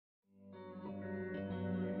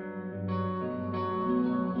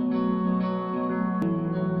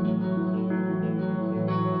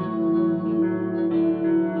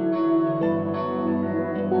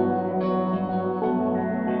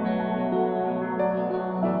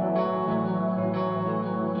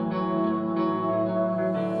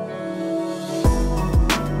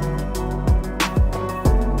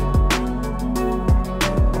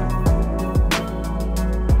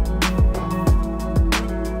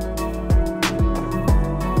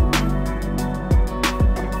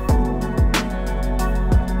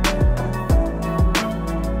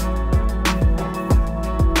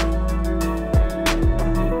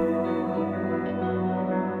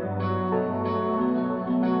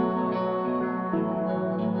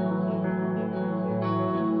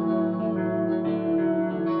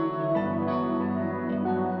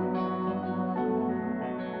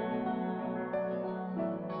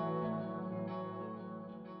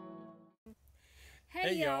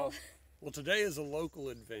Hey y'all. Well, today is a local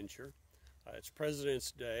adventure. It's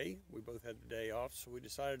President's Day. We both had the day off, so we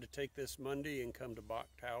decided to take this Monday and come to Bok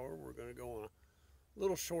Tower. We're going to go on a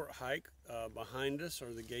little short hike. Behind us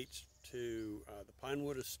are the gates to the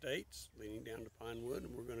Pinewood Estates, leading down to Pinewood,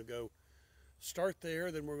 and we're going to go start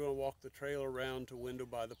there. Then we're going to walk the trail around to Window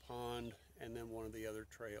by the Pond, and then one of the other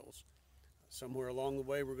trails. Somewhere along the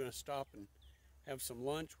way, we're going to stop and have some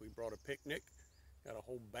lunch. We brought a picnic. Got a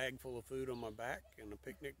whole bag full of food on my back and a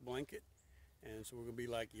picnic blanket. And so we're going to be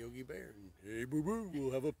like Yogi Bear. And, hey, boo-boo,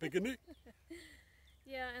 we'll have a picnic.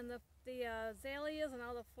 Yeah, and the azaleas and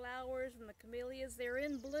all the flowers and the camellias, they're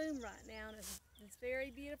in bloom right now. And it's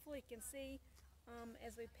very beautiful. You can see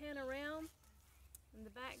as we pan around in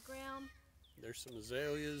the background. There's some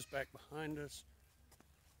azaleas back behind us.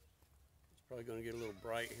 It's probably going to get a little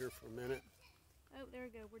bright here for a minute. Oh, there we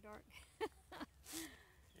go. We're dark.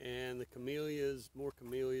 And the camellias, more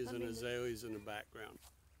camellias and azaleas in the background.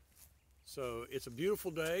 So it's a beautiful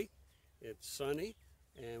day, it's sunny,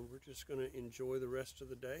 and we're just going to enjoy the rest of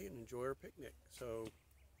the day and enjoy our picnic. So,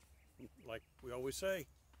 like we always say,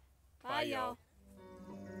 bye y'all.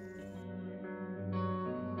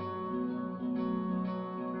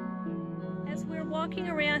 As we're walking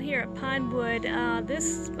around here at Pinewood,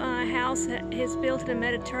 this house is built in a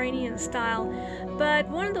Mediterranean style, but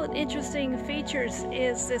one of the interesting features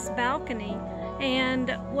is this balcony, and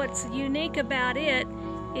what's unique about it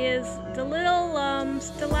is the little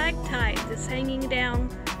stalactite that's hanging down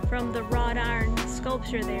from the wrought iron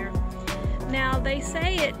sculpture there. Now they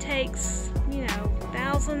say it takes,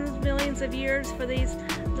 thousands, millions of years for these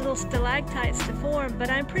little stalactites to form, but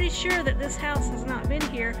I'm pretty sure that this house has not been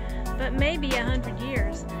here but maybe 100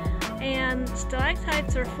 years. And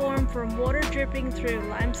stalactites are formed from water dripping through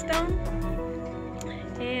limestone,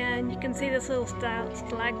 and you can see this little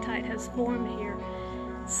stalactite has formed here.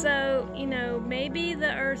 So, maybe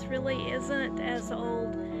the earth really isn't as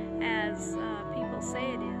old as people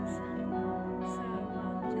say it is. So,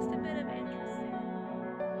 just a bit of interest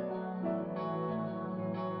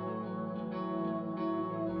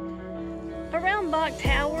there. Around Bok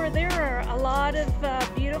Tower, there are a lot of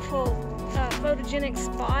beautiful photogenic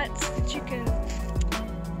spots that you can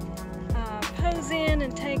pose in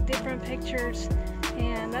and take different pictures,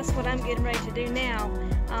 and that's what I'm getting ready to do now.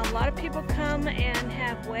 A lot of people come and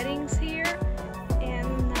have weddings here,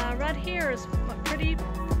 and right here is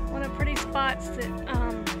one of the pretty spots that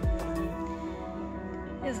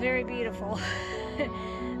is very beautiful.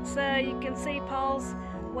 So you can see Paul's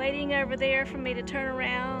waiting over there for me to turn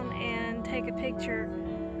around and take a picture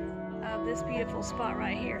of this beautiful spot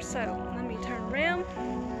right here. So let me turn around,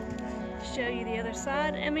 show you the other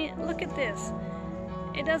side. I mean, look at this.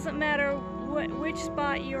 It doesn't matter which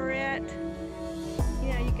spot you're at.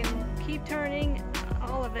 You can keep turning.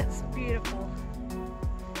 All of it's beautiful.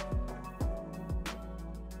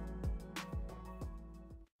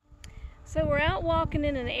 So we're out walking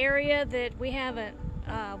in an area that we haven't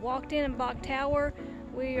walked in Bok Tower.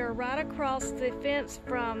 We are right across the fence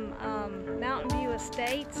from Mountain View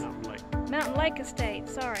Estates. Mountain Lake Estate,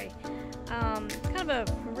 sorry. Kind of a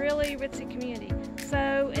really ritzy community.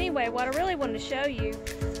 So anyway, what I really wanted to show you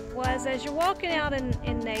was, as you're walking out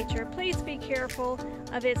in nature, please be careful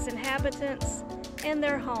of its inhabitants and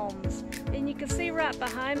their homes. And you can see right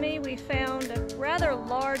behind me, we found a rather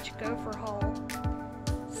large gopher hole.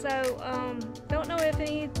 So don't know if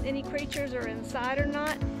any creatures are inside or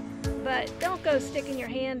not, but don't go sticking your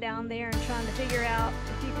hand down there and trying to figure out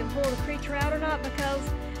if you can pull the creature out or not, because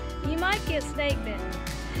you might get snake bitten.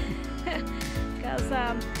 Because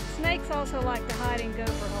snakes also like to hide in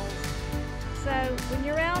gopher holes. So when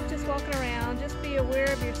you're out just walking around, just be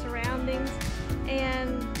aware of your surroundings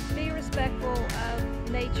and be respectful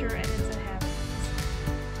of nature and its inhabitants.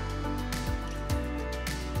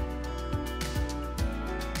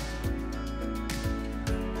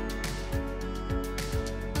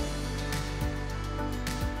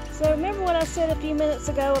 So remember what I said a few minutes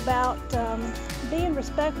ago about being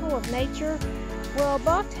respectful of nature? Well,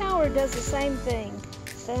 Bok Tower does the same thing,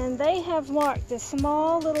 and they have marked this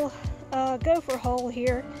small little gopher hole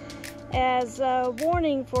here as a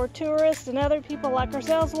warning for tourists and other people like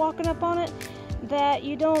ourselves walking up on it, that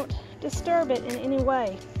you don't disturb it in any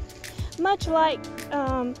way. Much like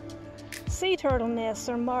sea turtle nests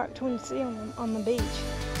are marked when you see them on the beach.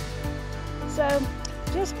 So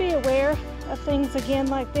just be aware of things again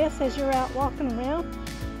like this as you're out walking around,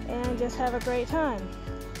 and just have a great time.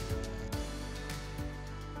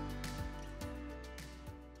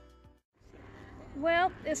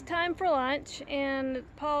 Well, it's time for lunch, and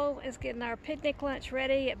Paul is getting our picnic lunch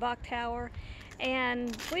ready at Bok Tower.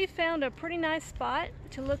 and we found a pretty nice spot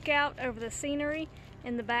to look out over the scenery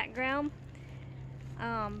in the background.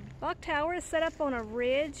 Bok Tower is set up on a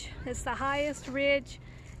ridge. It's the highest ridge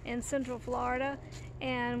in Central Florida,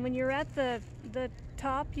 and when you're at the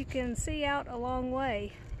top, you can see out a long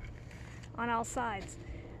way on all sides.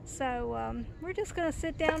 So we're just going to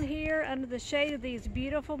sit down here under the shade of these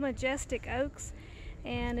beautiful, majestic oaks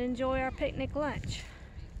and enjoy our picnic lunch.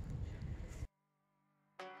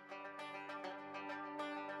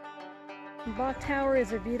 Bok Tower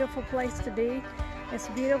is a beautiful place to be. It's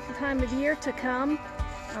a beautiful time of year to come.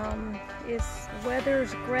 The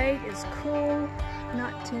weather's great. It's cool,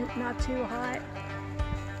 not too hot,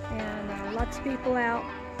 and lots of people out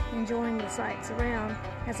enjoying the sights around.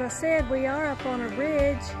 As I said, we are up on a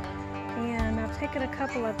ridge, and I've taken a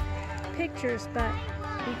couple of pictures, but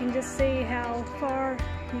you can just see how far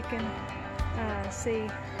you can see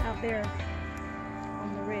out there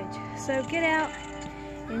on the ridge. So get out,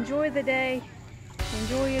 enjoy the day,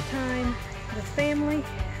 enjoy your time with family.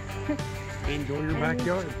 Enjoy your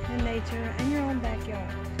backyard. And nature, and your own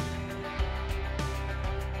backyard.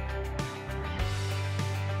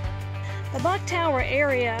 The Bok Tower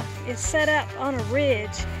area is set up on a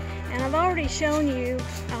ridge, and I've already shown you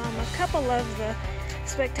a couple of the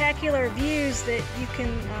spectacular views that you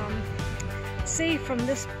can see from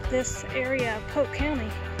this area of Polk County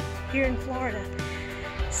here in Florida.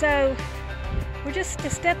 So we're just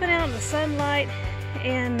stepping out in the sunlight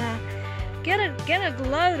and get a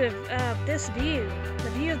load of this view, the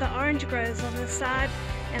view of the orange groves on this side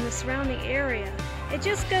and the surrounding area. It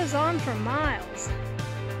just goes on for miles.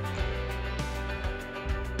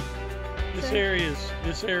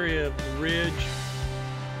 This area of the ridge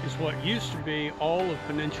is what used to be all of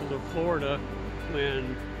Peninsula Florida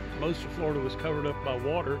when most of Florida was covered up by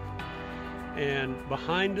water. And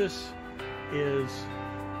behind us is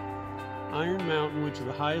Iron Mountain, which is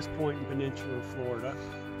the highest point in Peninsula Florida,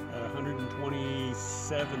 at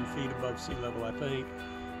 127 feet above sea level, I think.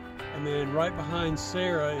 And then right behind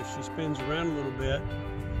Sarah, if she spins around a little bit,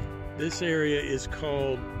 this area is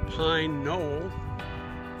called Pine Knoll,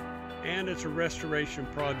 and it's a restoration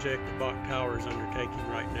project that Bok Tower is undertaking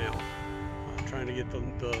right now, trying to get the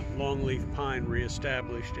longleaf pine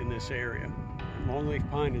reestablished in this area. Longleaf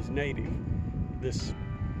pine is native this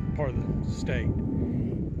part of the state.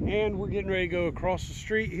 And we're getting ready to go across the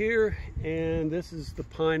street here, and this is the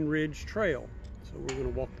Pine Ridge Trail. So we're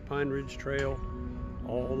going to walk the Pine Ridge Trail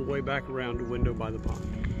all the way back around to Window by the Pond.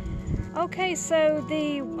 Okay, so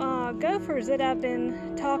the gophers that I've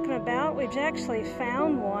been talking about, we've actually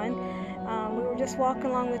found one. We were just walking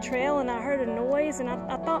along the trail and I heard a noise, and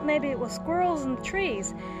I thought maybe it was squirrels in the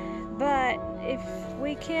trees. But if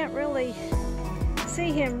we can't really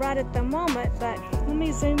see him right at the moment, but let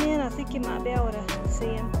me zoom in, I think you might be able to see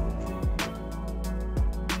him.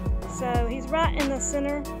 So he's right in the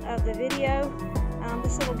center of the video.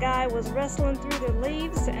 This little guy was rustling through the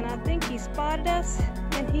leaves, and I think he spotted us,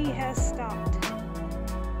 and he has stopped.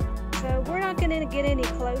 So we're not going to get any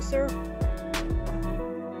closer.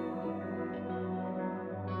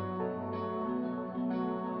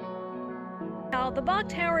 Now, the Bok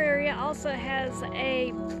Tower area also has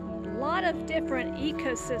a lot of different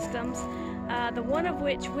ecosystems. The one of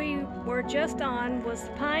which we were just on was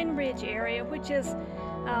the Pine Ridge area, which is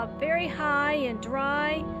very high and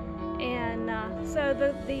dry. And so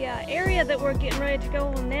the area that we're getting ready to go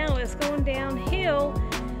on now is going downhill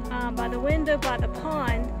by the Window by the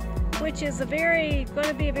Pond, which is going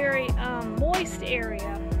to be a very moist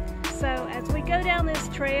area. So as we go down this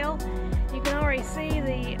trail, you can already see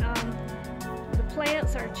the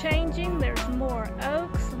plants are changing. There's more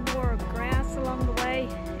oaks, more grass along the way,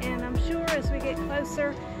 and I'm sure as we get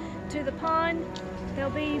closer to the pond,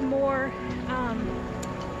 there'll be more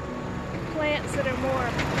plants that are more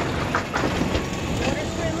water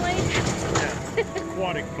friendly. Yeah,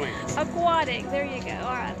 aquatic plants. Aquatic, there you go.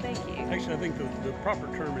 All right, thank you. Actually, I think the proper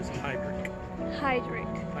term is hydric. Hydric.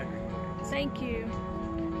 Hydric. Thank you,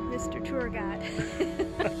 Mr. Tour Guide.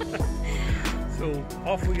 So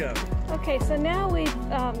off we go. Okay, so now we've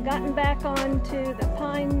gotten back onto the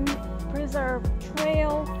Pine Preserve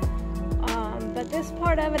Trail, but this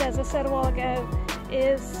part of it, as I said a while ago,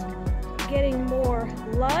 is getting more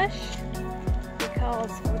lush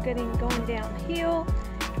because we're going downhill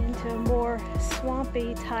into a more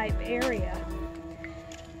swampy type area.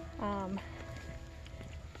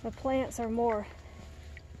 The plants are more,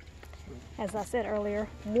 as I said earlier,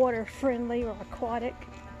 water friendly or aquatic.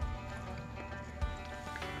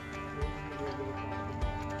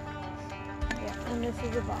 And this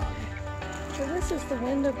is a bog. So this is the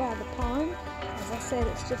Window by the Pond. As I said,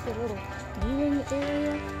 it's just a little viewing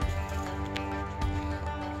area.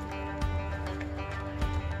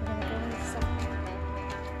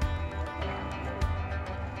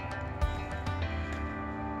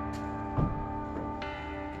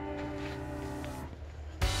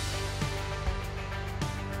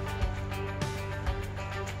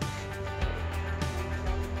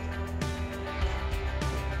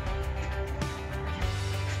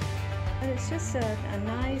 it's just a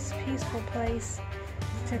nice, peaceful place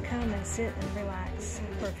to come and sit and relax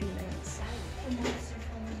for a few minutes.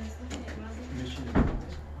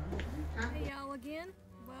 Hey y'all again.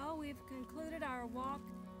 Well, we've concluded our walk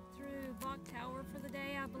through Bok Tower for the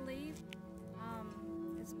day, I believe.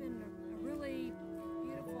 It's been a really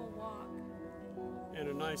beautiful walk. And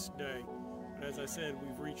a nice day. But as I said,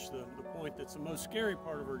 we've reached the point that's the most scary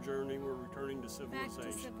part of our journey. We're returning to civilization.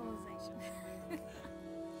 Back to civilization.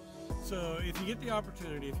 So if you get the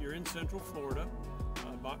opportunity, if you're in Central Florida,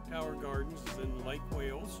 Bok Tower Gardens is in Lake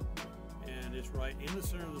Wales, and it's right in the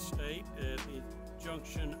center of the state at the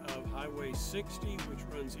junction of Highway 60, which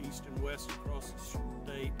runs east and west across the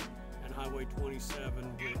state, and Highway 27,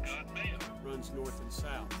 which runs north and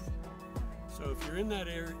south. So if you're in that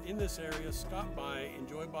area, in this area, stop by,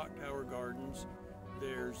 enjoy Bok Tower Gardens.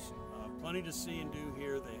 There's plenty to see and do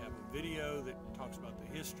here. They have a video that talks about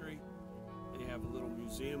the history. They have a little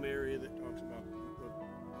museum area that talks about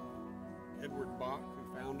Edward Bok,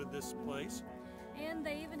 who founded this place. And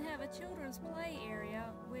they even have a children's play area,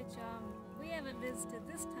 which we haven't visited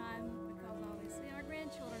this time because obviously our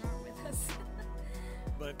grandchildren aren't with us.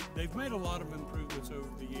 But they've made a lot of improvements over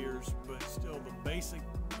the years, but still the basic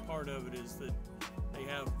part of it is that they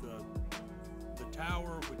have the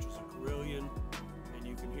tower, which is a carillon, and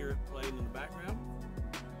you can hear it playing in the background.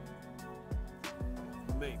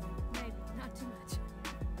 Maybe. Maybe, not too much.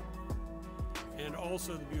 And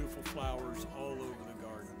also the beautiful flowers all over the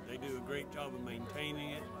garden. They do a great job of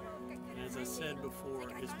maintaining it. And as I said before,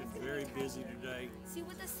 it's been very busy today.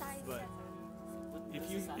 But if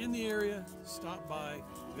you're in the area, stop by,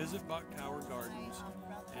 visit Bok Tower Gardens,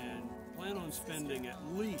 and plan on spending at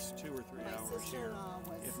least 2 or 3 hours here,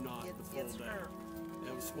 if not the full day. They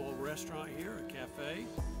have a small restaurant here, a cafe,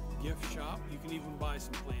 gift shop. You can even buy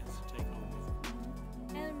some plants to take home with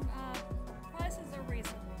you. And prices are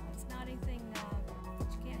reasonable. It's not anything that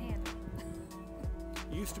you can't handle.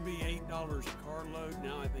 It used to be $8 a carload.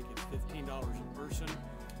 Now I think it's $15 a person.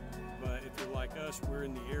 But if you're like us, we're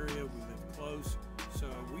in the area, we live close. So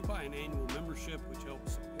we buy an annual membership, which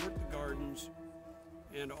helps support the gardens,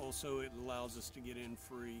 and also it allows us to get in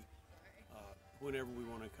free whenever we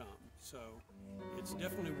want to come. So it's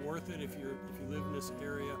definitely worth it if you live in this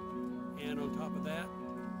area. And on top of that,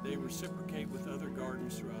 they reciprocate with other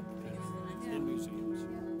gardens throughout the country and museums.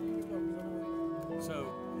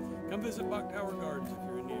 So come visit Bok Tower Gardens if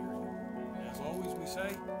you're in the area. As always, we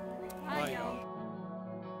say, bye y'all.